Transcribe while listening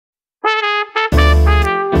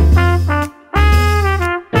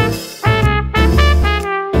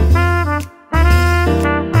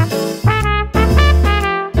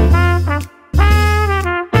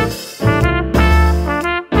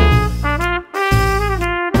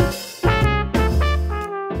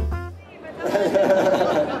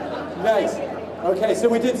Okay, so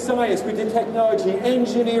we did science, we did technology.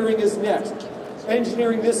 Engineering is next.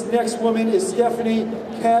 Engineering, this next woman is Stephanie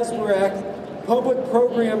Kazmierzak, Public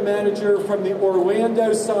Program Manager from the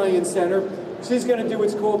Orlando Science Center. She's going to do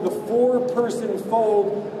what's called the four-person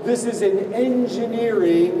fold. This is an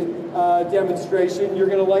engineering demonstration. You're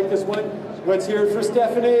going to like this one. Let's hear it for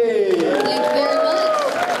Stephanie. Thank you very much.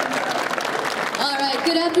 All right,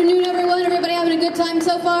 good afternoon, everyone. Everybody having a good time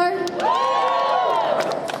so far?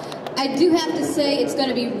 I do have to say it's going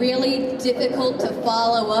to be really difficult to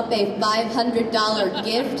follow up a $500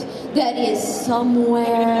 gift that is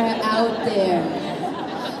somewhere out there.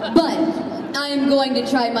 But I'm going to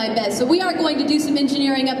try my best. So we are going to do some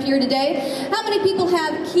engineering up here today. How many people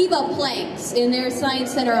have Kiva planks in their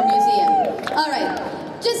science center or museum? All right,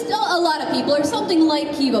 just a lot of people, or something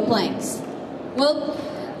like Kiva planks. Well,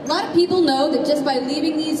 a lot of people know that just by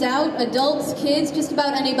leaving these out, adults, kids, just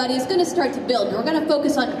about anybody is going to start to build. We're going to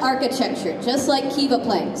focus on architecture, just like Kiva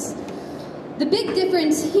planks. The big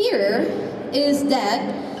difference here is that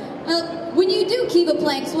when you do Kiva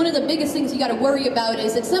planks, one of the biggest things you got to worry about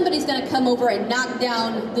is that somebody's going to come over and knock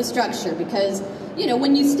down the structure, because, you know,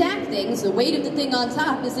 when you stack things, the weight of the thing on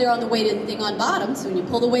top is there on the weight of the thing on bottom, so when you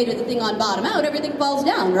pull the weight of the thing on bottom out, everything falls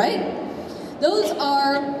down, right? Those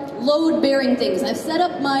are load-bearing things. I've set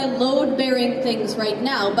up my load-bearing things right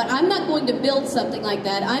now, but I'm not going to build something like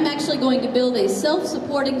that. I'm actually going to build a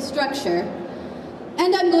self-supporting structure,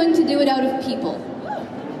 and I'm going to do it out of people.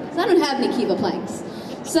 So I don't have any Kiva planks.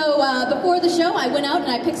 So before the show, I went out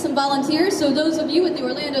and I picked some volunteers, so those of you with the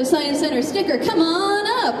Orlando Science Center sticker, come on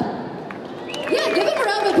up. Yeah, give them a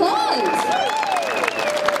round of applause.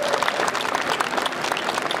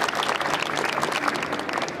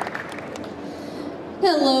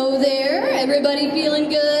 Hello there, everybody feeling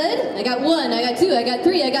good? I got one, I got two, I got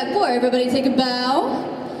three, I got four. Everybody take a bow.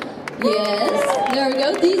 Yes, there we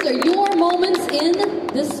go. These are your moments in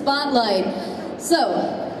the spotlight. So,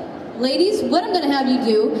 ladies, what I'm going to have you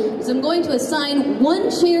do is I'm going to assign one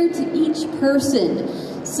chair to each person.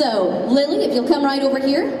 So, Lily, if you'll come right over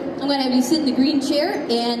here, I'm going to have you sit in the green chair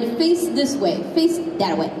and face this way, face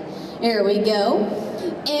that way. There we go.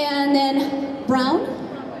 And then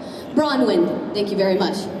Bronwyn, thank you very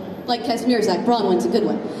much. Like Kazmierzak, Bronwyn's a good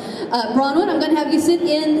one. Bronwyn, I'm going to have you sit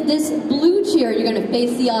in this blue chair. You're going to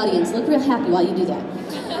face the audience. Look real happy while you do that.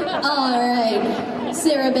 All right.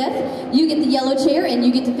 Sarah Beth, you get the yellow chair and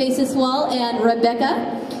you get to face this wall. And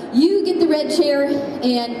Rebecca, you get the red chair.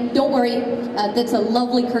 And don't worry, that's a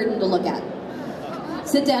lovely curtain to look at.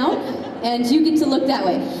 Sit down, and you get to look that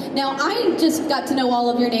way. Now, I just got to know all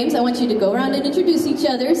of your names. I want you to go around and introduce each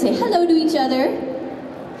other. Say hello to each other.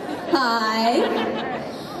 Hi.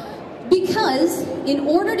 Because in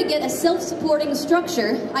order to get a self-supporting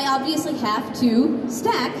structure, I obviously have to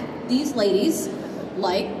stack these ladies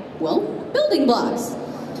like, well, building blocks.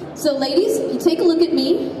 So ladies, you take a look at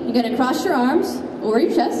me. You're going to cross your arms over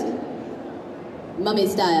your chest. Mummy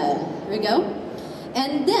style. Here we go.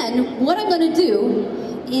 And then what I'm going to do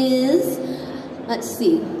is, let's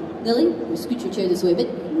see. Lily, scoot your chair this way a bit.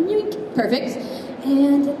 Perfect.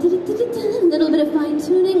 And a little bit of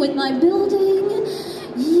fine-tuning with my building.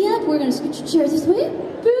 Yep, we're going to scoot your chair this way.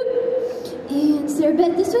 Boop. And Sarah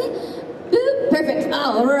Beth this way. Boop. Perfect.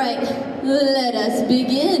 All right. Let us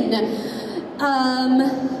begin.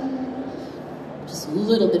 Just a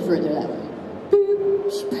little bit further that way.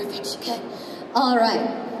 Boop. Perfect. Good. All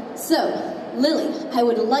right. So, Lily, I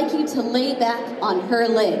would like you to lay back on her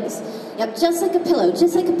legs. Yep, just like a pillow,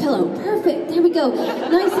 just like a pillow. Perfect, there we go.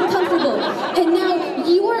 Nice and comfortable. And now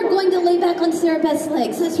you are going to lay back on Sarah Beth's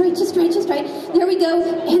legs. That's right, just right, just right. There we go.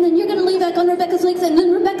 And then you're going to lay back on Rebecca's legs, and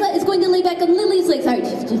then Rebecca is going to lay back on Lily's legs. All right,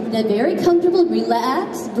 just very comfortable.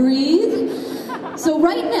 Relax, breathe. So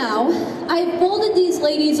right now, I've folded these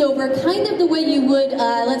ladies over kind of the way you would,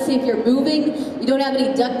 let's say if you're moving, you don't have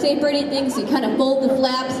any duct tape or anything, so you kind of fold the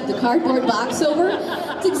flaps of the cardboard box over.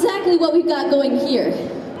 It's exactly what we've got going here.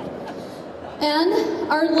 And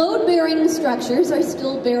our load-bearing structures are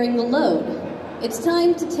still bearing the load. It's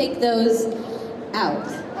time to take those out.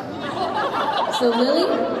 So Lily,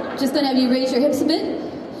 just gonna have you raise your hips a bit.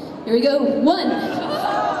 Here we go. 1,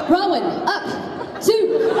 Rowan, up. 2,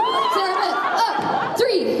 Sarah Beth, up. 3,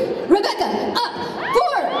 Rebecca, up.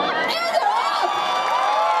 4, and they're up!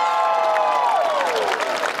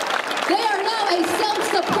 They are now a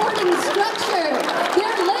self-supporting structure.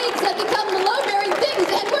 Their legs have become the load-bearing things,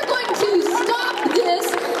 and we're going to stop this.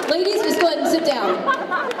 Ladies, just go ahead and sit down.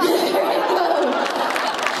 There you go.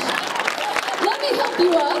 Let me help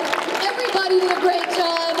you up. Everybody did a great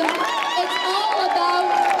job. It's all about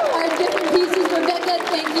our different pieces. Rebecca,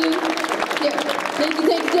 thank you. Here. Thank you,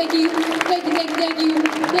 thank you, thank you. Thank you, thank you, thank you.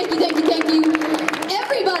 Thank you, thank you, thank you.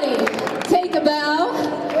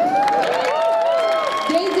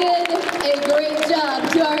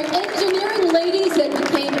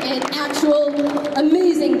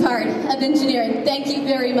 of Engineering. Thank you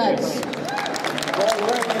very much. All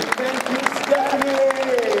right, thank you, Stephanie.